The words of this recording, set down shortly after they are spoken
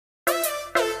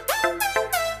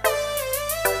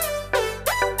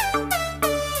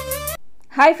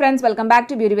Hi friends, welcome back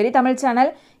to Beauty Very Tamil channel.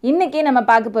 இன்னைக்கு நம்ம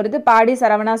பார்க்க போறது பாடி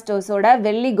சரவணா ஸ்டோர்ஸோட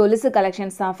வெள்ளி கொலுசு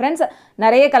கலெக்ஷன்ஸ் தான் फ्रेंड्स.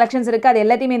 நிறைய கலெக்ஷன்ஸ் இருக்கு. அது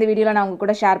எல்லாத்தையும் இந்த வீடியோல நான் உங்க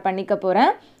கூட ஷேர் பண்ணிக்க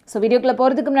போறேன். சோ வீடியோக்குள்ள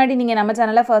போறதுக்கு முன்னாடி நீங்க நம்ம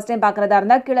சேனலை ஃபர்ஸ்ட் டைம் பார்க்கறதா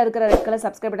இருந்தா கீழ இருக்கிற ரெட் கலர்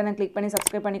சப்ஸ்கிரைப் பட்டனை கிளிக் பண்ணி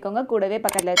சப்ஸ்கிரைப் பண்ணிக்கோங்க. கூடவே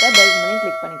பக்கத்துல இருக்க பெல் பட்டனையும்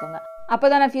கிளிக் பண்ணிக்கோங்க.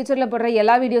 அப்பதான் நான் ஃபியூச்சர்ல போடுற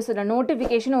எல்லா வீடியோஸோட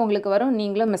நோட்டிஃபிகேஷன் உங்களுக்கு வரும்.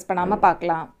 நீங்களும் மிஸ் பண்ணாம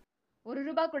பார்க்கலாம்.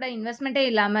 ₹1 கூட இன்வெஸ்ட்மென்ட்டே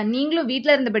இல்லாம நீங்களும்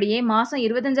வீட்ல இருந்தபடியே மாசம்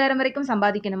 25000 வரைக்கும்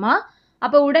சம்பாதிக்கணுமா?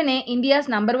 அப்போ உடனே India's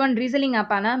number 1 reselling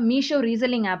ஆப்பான Meesho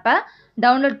reselling ஆப்பை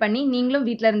டவுன்லோட் பண்ணி நீங்களும்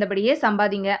வீட்டில் இருந்தபடியே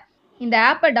சம்பாதிங்க. இந்த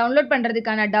ஆப்பை டவுன்லோட்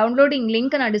பண்ணுறதுக்கான டவுன்லோடிங்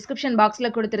லிங்க் நான் டிஸ்கிரிப்ஷன்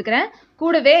பாக்ஸில் கொடுத்துருக்கிறேன்.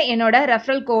 கூடவே என்னோட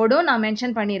ரெஃபரல் கோடும் நான்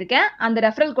மென்ஷன் பண்ணியிருக்கேன். அந்த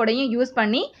ரெஃபரல் கோடையும் யூஸ்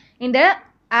பண்ணி இந்த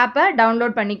ஆப்பை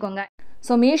டவுன்லோட் பண்ணிக்கோங்க.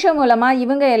 ஸோ மீஷோ மூலமாக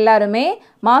இவங்க எல்லாருமே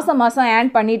மாதம்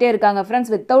ஏர்ன் பண்ணிகிட்டே இருக்காங்க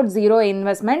friends, without zero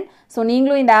investment. So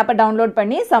நீங்களும் இந்த ஆப்பை டவுன்லோட்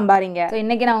பண்ணி சம்பாதிங்க. ஸோ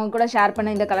இன்றைக்கி நான் உங்க கூட ஷேர்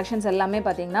பண்ண இந்த கலெக்ஷன்ஸ் எல்லாமே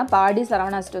பார்த்தீங்கன்னா பாடி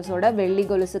சரவணா ஸ்டோர்ஸோட வெள்ளி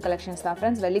கொலுசு கலெக்ஷன்ஸ் தான்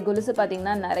ஃப்ரெண்ட்ஸ். வெள்ளி கொலுசு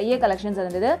பார்த்தீங்கன்னா நிறைய கலெக்ஷன்ஸ்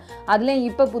இருந்தது. அதுலேயும்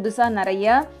இப்போ புதுசாக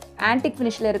நிறைய ஆன்டிக்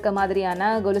ஃபினிஷில் இருக்க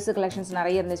மாதிரியான கொலுசு கலெக்ஷன்ஸ்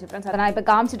நிறைய இருந்துச்சு ஃப்ரெண்ட்ஸ். அதை நான் இப்போ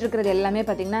காமிச்சிட்டு இருக்கிறது எல்லாமே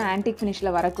பார்த்தீங்கன்னா ஆன்டிக்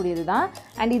ஃபினிஷில் வரக்கூடியது தான்.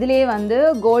 அண்ட் இதுலேயே வந்து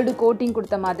கோல்டு கோட்டிங்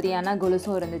கொடுத்த மாதிரியான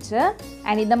கொலுசும் இருந்துச்சு.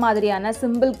 அண்ட் இந்த மாதிரியான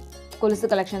சிம்பிள் கொலுசு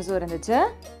கலெக்ஷன்ஸும் இருந்துச்சு.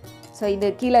 ஸோ இது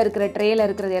கீழே இருக்கிற ட்ரேயில்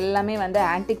இருக்கிறது எல்லாமே வந்து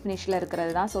ஆன்டிக் ஃபினிஷில்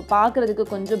இருக்கிறது தான். ஸோ பார்க்குறதுக்கு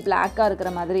கொஞ்சம் பிளாக்காக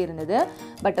இருக்கிற மாதிரி இருந்தது,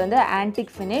 பட் வந்து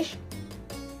ஆன்டிக் ஃபினிஷ்.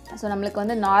 ஸோ நம்மளுக்கு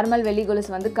வந்து நார்மல் வெள்ளி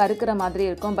கொலுசு வந்து கருக்கிற மாதிரி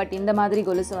இருக்கும், பட் இந்த மாதிரி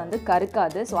கொலுசு வந்து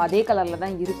கருக்காது. ஸோ அதே கலரில்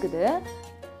தான் இருக்குது.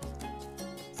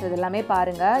 ஸோ இது எல்லாமே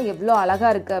பாருங்கள் எவ்வளோ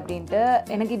அழகாக இருக்குது அப்படின்ட்டு.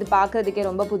 எனக்கு இது பார்க்குறதுக்கே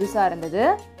ரொம்ப புதுசாக இருந்தது.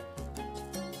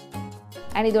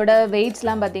 அண்ட் இதோட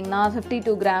வெயிட்ஸ்லாம் பார்த்தீங்கன்னா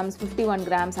 52 கிராம்ஸ் 51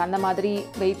 கிராம்ஸ் அந்த மாதிரி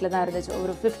வெயிட்டில் தான் இருந்துச்சு.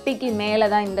 ஒரு 50க்கு மேலே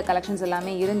தான் இந்த கலெக்ஷன்ஸ்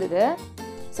எல்லாமே இருந்தது.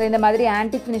 ஸோ இந்த மாதிரி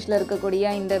ஆன்டிக் ஃபினிஷில்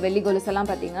இருக்கக்கூடிய இந்த வெள்ளி கொலுசெல்லாம்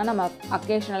பார்த்தீங்கன்னா நம்ம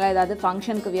அக்கேஷனலாக ஏதாவது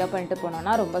ஃபங்க்ஷனுக்கு வியர் பண்ணிட்டு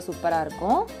போனோம்னா ரொம்ப சூப்பராக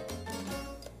இருக்கும்.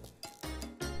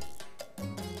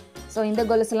 ஸோ இந்த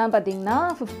கொலுசெல்லாம் பார்த்தீங்கன்னா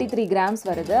 53 கிராம்ஸ்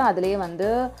வருது. அதுலேயே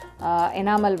வந்து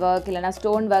எனாமல் ஒர்க் இல்லைனா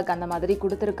ஸ்டோன் ஒர்க் அந்த மாதிரி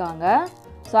கொடுத்துருக்காங்க.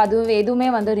 ஸோ அது எதுவுமே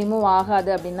வந்து ரிமூவ் ஆகாது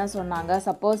அப்படின்னு தான் சொன்னாங்க.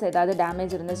 சப்போஸ் ஏதாவது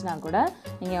டேமேஜ் இருந்துச்சுன்னா கூட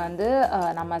நீங்கள் வந்து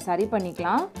நம்ம சரி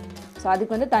பண்ணிக்கலாம். ஸோ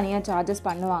அதுக்கு வந்து தனியாக சார்ஜஸ்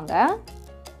பண்ணுவாங்க.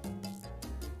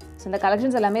 ஸோ இந்த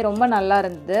கலெக்ஷன்ஸ் எல்லாமே ரொம்ப நல்லா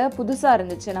இருந்தது, புதுசாக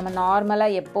இருந்துச்சு. நம்ம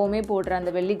நார்மலாக எப்போவுமே போடுற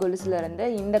அந்த வெள்ளி கொலுசில் இருந்து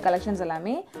இந்த கலெக்ஷன்ஸ்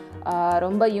எல்லாமே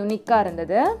ரொம்ப யூனிக்காக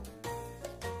இருந்தது.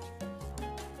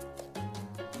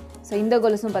 ஸோ இந்த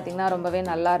கொலுசும் பார்த்திங்கன்னா ரொம்பவே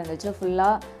நல்லா இருந்துச்சு.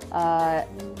 ஃபுல்லாக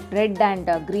red and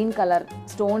green colour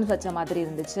stones வச்ச மாதிரி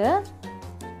இருந்துச்சு.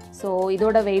 ஸோ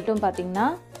இதோட வெயிட்டும் பார்த்திங்கன்னா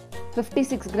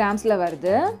 56 கிராம்ஸில்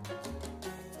வருது.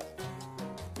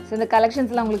 ஸோ இந்த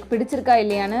கலெக்ஷன்ஸ்லாம் உங்களுக்கு பிடிச்சிருக்கா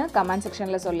இல்லையான்னு கமெண்ட்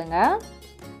செக்ஷனில் சொல்லுங்கள்.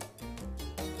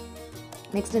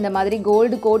 நெக்ஸ்ட் இந்த மாதிரி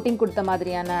கோல்டு கோட்டிங் கொடுத்த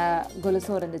மாதிரியான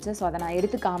கொலுசும் இருந்துச்சு. ஸோ அதை நான்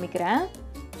எடுத்து காமிக்கிறேன்.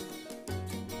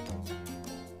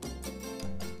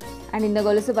 அண்ட் இந்த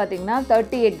கொலுசு பார்த்திங்கன்னா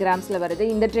 38 கிராம்ஸில் வருது.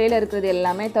 இந்த ட்ரேயில் இருக்கிறது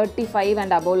எல்லாமே 35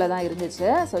 அண்ட் அபோவில் தான் இருந்துச்சு.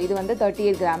 ஸோ இது வந்து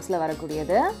 38 கிராம்ஸில்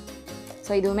வரக்கூடியது.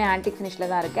 ஸோ இதுவுமே ஆன்டிக் ஃபினிஷில்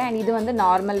தான் இருக்குது. அண்ட் இது வந்து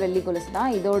நார்மல் வெள்ளி கொலுசு தான்.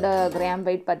 இதோட கிராம்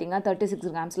வெயிட் பார்த்திங்கன்னா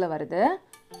 36 கிராம்ஸில் வருது.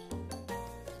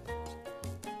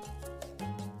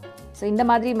 ஸோ இந்த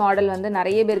மாதிரி மாடல் வந்து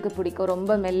நிறைய பேருக்கு பிடிக்கும்.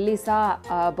 ரொம்ப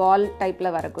மெல்லிஸாக பால்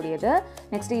டைப்பில் வரக்கூடியது.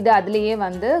 நெக்ஸ்ட் இது அதுலேயே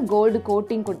வந்து கோல்டு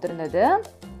கோட்டிங் கொடுத்துருந்தது.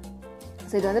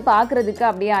 ஸோ இது வந்து பார்க்குறதுக்கு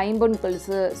அப்படியே ஐம்பொன்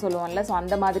கொலுசு சொல்லுவோம்ல, ஸோ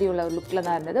அந்த மாதிரி உள்ள லுக்கில்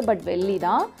தான் இருந்தது, பட் வெள்ளி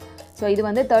தான். ஸோ இது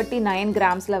வந்து 39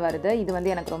 கிராம்ஸில் வருது. இது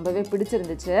வந்து எனக்கு ரொம்பவே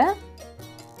பிடிச்சிருந்துச்சு.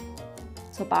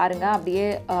 ஸோ பாருங்கள் அப்படியே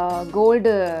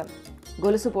கோல்டு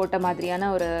கொலுசு போட்ட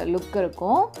மாதிரியான ஒரு லுக்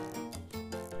இருக்கும்.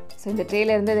 ஸோ இந்த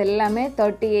ட்ரேயில் இருந்தது எல்லாமே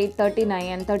 38,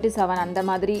 39, 37 அந்த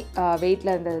மாதிரி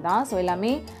வெயிட்டில் இருந்தது தான். ஸோ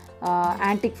எல்லாமே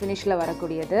ஆன்டிக் ஃபினிஷில்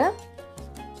வரக்கூடியது.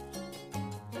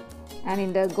 அண்ட்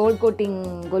இந்த கோல்ட் கோட்டிங்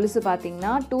கொலுசு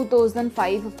பார்த்தீங்கன்னா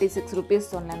 2556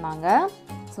 ருபீஸ் சொன்னாங்க.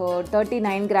 ஸோ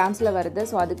 39 கிராம்ஸில் வருது.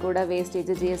 ஸோ அது கூட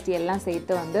வேஸ்டேஜ் ஜிஎஸ்டி எல்லாம்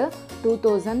சேர்த்து வந்து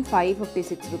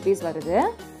 2556 ருபீஸ் வருது.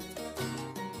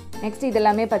 நெக்ஸ்ட்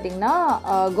இதெல்லாமே பார்த்தீங்கன்னா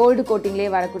கோல்டு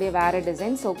கோட்டிங்லேயே வரக்கூடிய வேறு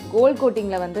டிசைன். ஸோ கோல்டு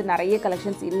கோட்டிங்கில் வந்து நிறைய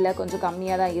கலெக்ஷன்ஸ் இல்லை, கொஞ்சம்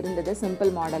கம்மியாக தான் இருந்தது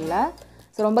சிம்பிள் மாடலில்.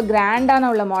 ஸோ ரொம்ப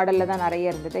கிராண்டான உள்ள மாடலில் தான்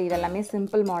நிறைய இருந்தது. இதெல்லாமே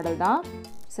சிம்பிள் மாடல் தான்.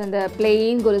 ஸோ இந்த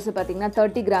பிளெயின் கொலுசு பார்த்திங்கன்னா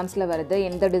 30 கிராம்ஸில் வருது.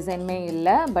 எந்த டிசைனுமே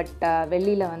இல்லை, பட்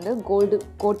வெளியில் வந்து கோல்டு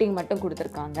கோட்டிங் மட்டும்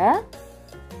கொடுத்துருக்காங்க.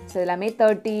 ஸோ எல்லாமே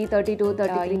 30, 32,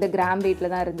 30 இந்த கிராம்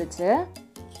வெயிட்டில் தான் இருந்துச்சு.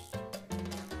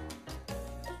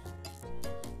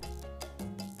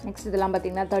 நெக்ஸ்ட் இதெல்லாம்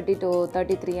பார்த்திங்கன்னா 32,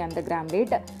 33 அந்த கிராம்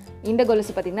வெயிட். இந்த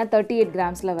கொலுசு பார்த்திங்கன்னா 38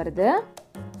 கிராம்ஸில் வருது.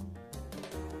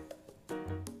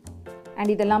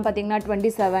 அண்ட் இதெல்லாம் பார்த்திங்கன்னா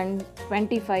 27,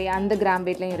 25 அந்த கிராம்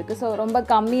வெயிட்லையும் இருக்குது. ஸோ ரொம்ப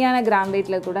கம்மியான கிராம்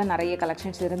வெயிட்டில் கூட நிறைய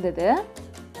கலெக்ஷன்ஸ் இருந்தது.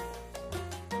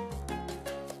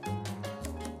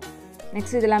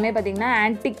 நெக்ஸ்ட் இது எல்லாமே பார்த்தீங்கன்னா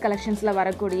ஆன்டிக் கலெக்ஷன்ஸில்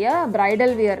வரக்கூடிய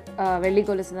பிரைடல் வியர் வெள்ளி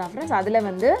கொலுசு தான் ஃப்ரெண்ட்ஸ். அதில்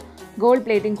வந்து கோல்ட்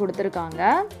பிளேட்டிங் கொடுத்துருக்காங்க.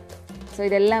 ஸோ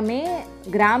இது எல்லாமே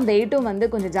கிராம் வெயிட்டும் வந்து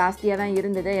கொஞ்சம் ஜாஸ்தியாக தான்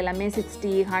இருந்தது. எல்லாமே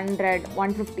 60, 100,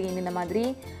 115 இந்த மாதிரி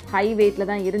ஹை வெயிட்டில்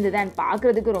தான் இருந்தது. அண்ட்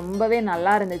பார்க்குறதுக்கு ரொம்பவே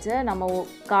நல்லா இருந்துச்சு. நம்ம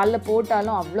காலில்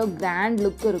போட்டாலும் அவ்வளோ கிராண்ட்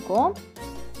லுக் இருக்கும்.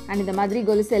 அண்ட் இந்த மாதிரி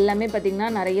கொலுசு எல்லாமே பார்த்திங்கன்னா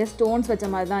நிறைய ஸ்டோன்ஸ் வச்ச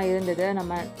மாதிரி தான் இருந்தது.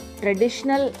 நம்ம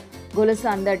ட்ரெடிஷ்னல் கொலுசு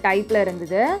அந்த டைப்பில்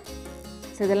இருந்தது.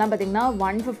 ஸோ இதெல்லாம் பார்த்திங்கன்னா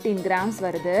 115 கிராம்ஸ்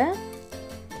வருது.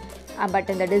 பட்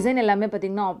இந்த டிசைன் எல்லாமே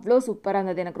பார்த்திங்கன்னா அவ்வளோ சூப்பராக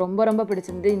இருந்தது. எனக்கு ரொம்ப ரொம்ப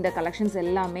பிடிச்சிருந்தது இந்த கலெக்ஷன்ஸ்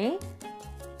எல்லாமே.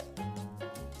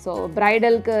 ஸோ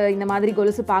ப்ரைடலுக்கு இந்த மாதிரி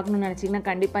கொலுசு பார்க்கணுன்னு நினச்சிங்கன்னா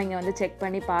கண்டிப்பாக இங்கே வந்து செக்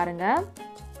பண்ணி பாருங்கள்.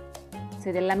 ஸோ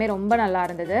இது எல்லாமே ரொம்ப நல்லா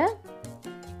இருந்தது.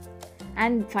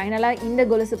 அண்ட் ஃபைனலாக இந்த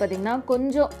கொலுசு பார்த்திங்கன்னா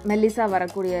கொஞ்சம் மெல்லிஸாக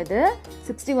வரக்கூடியது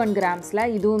 61 கிராம்ஸில்.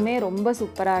 இதுவுமே ரொம்ப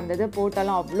சூப்பராக இருந்தது.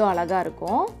 போட்டாலும் அவ்வளோ அழகாக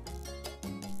இருக்கும்.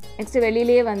 நெக்ஸ்ட்டு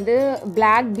வெளியிலேயே வந்து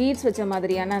பிளாக் பீட்ஸ் வச்ச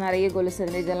மாதிரியான நிறைய கொலுசு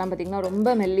இருந்தது. இதெல்லாம் பார்த்திங்கன்னா ரொம்ப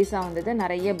மெல்லிஸாக வந்தது.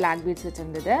 நிறைய பிளாக் பீட்ஸ்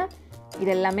வச்சுருந்தது.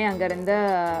 இது எல்லாமே அங்கே இருந்த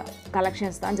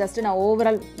கலெக்ஷன்ஸ் தான். ஜஸ்ட்டு நான்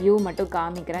ஓவரால் வியூ மட்டும்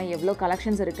காமிக்கிறேன், எவ்வளோ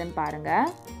கலெக்ஷன்ஸ் இருக்குதுன்னு பாருங்கள்.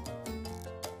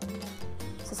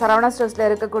 ஸோ சரவணா ஸ்டோர்ஸில்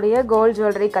இருக்கக்கூடிய கோல்ட்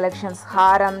ஜுவல்லரி கலெக்ஷன்ஸ்,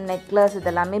 ஹாரம், நெக்லஸ்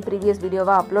இதெல்லாமே ப்ரீவியஸ்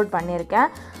வீடியோவாக அப்லோட் பண்ணியிருக்கேன்.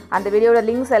 அந்த வீடியோட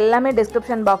லிங்க்ஸ் எல்லாமே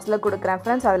டிஸ்கிரிப்ஷன் பாக்ஸில் கொடுக்குறேன்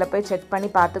ஃப்ரெண்ட்ஸ். அதில் போய் செக்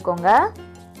பண்ணி பார்த்துக்கோங்க.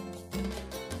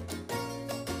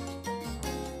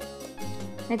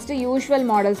 நெக்ஸ்ட்டு யூஷுவல்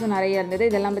மாடல்ஸும் நிறைய இருந்தது.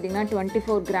 இதெல்லாம் பார்த்திங்கன்னா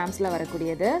 24 கிராம்ஸில்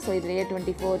வரக்கூடியது. ஸோ இதுலேயே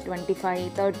 24, 25,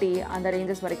 30 அந்த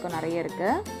ரேஞ்சஸ் வரைக்கும் நிறைய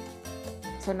இருக்குது.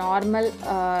 ஸோ நார்மல்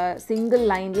சிங்கிள்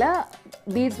லைனில்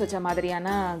பீட்ஸ் வச்ச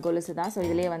மாதிரியான கொலுசு தான். ஸோ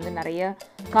இதுலேயே வந்து நிறைய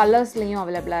கலர்ஸ்லேயும்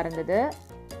அவைலபிளாக இருந்தது.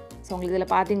 ஸோ உங்களுக்கு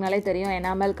இதில் பார்த்தீங்கனாலே தெரியும்,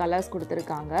 எனாமல் கலர்ஸ்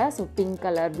கொடுத்துருக்காங்க. So pink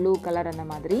colour, blue colour அந்த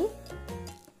மாதிரி.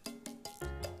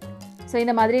 ஸோ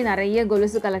இந்த மாதிரி நிறைய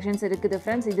கொலுசு கலெக்ஷன்ஸ் இருக்குது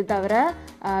ஃப்ரெண்ட்ஸ். இது தவிர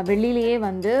வெள்ளிலேயே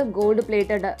வந்து கோல்டு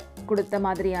பிளேட்டட் கொடுத்த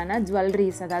மாதிரியான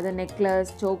ஜுவல்லரிஸ், அதாவது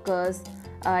நெக்லஸ், சோக்கர்ஸ்,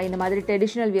 இந்த மாதிரி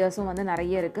ட்ரெடிஷ்னல் வியர்ஸும் வந்து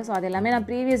நிறைய இருக்குது. ஸோ அது எல்லாமே நான்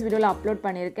ப்ரீவியஸ் வீடியோவில் அப்லோட்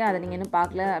பண்ணியிருக்கேன். அதை நீங்கள் இன்னும்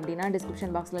பார்க்கல அப்படின்னா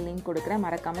டிஸ்கிரிப்ஷன் பாக்ஸில் லிங்க் கொடுக்குறேன்,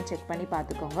 மறக்காமல் செக் பண்ணி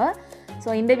பார்த்துக்கோங்க. ஸோ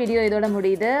இந்த வீடியோ இதோட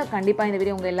முடியுது. கண்டிப்பாக இந்த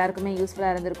வீடியோ உங்கள் எல்லாருக்குமே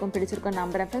யூஸ்ஃபுல்லாக இருந்திருக்கும், பிடிச்சிருக்கும்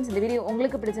நம்புறேன் ஃப்ரெண்ட்ஸ். இந்த வீடியோ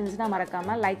உங்களுக்கு பிடிச்சிருந்துச்சுன்னா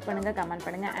மறக்காமல் லைக் பண்ணுங்கள், கமெண்ட்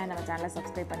பண்ணுங்கள், அண்ட் நம்ம சேனலை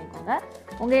சப்ஸ்கிரைப் பண்ணிக்கோங்க.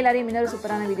 உங்கள் எல்லாரையும் இன்னொரு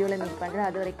சூப்பரான வீடியோவில் மீட் பண்ணுறேன்.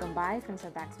 அது வரைக்கும் பாய் ஃப்ரெண்ட்ஸ்.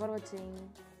 தேங்க்ஸ் ஃபார் வாட்சிங்.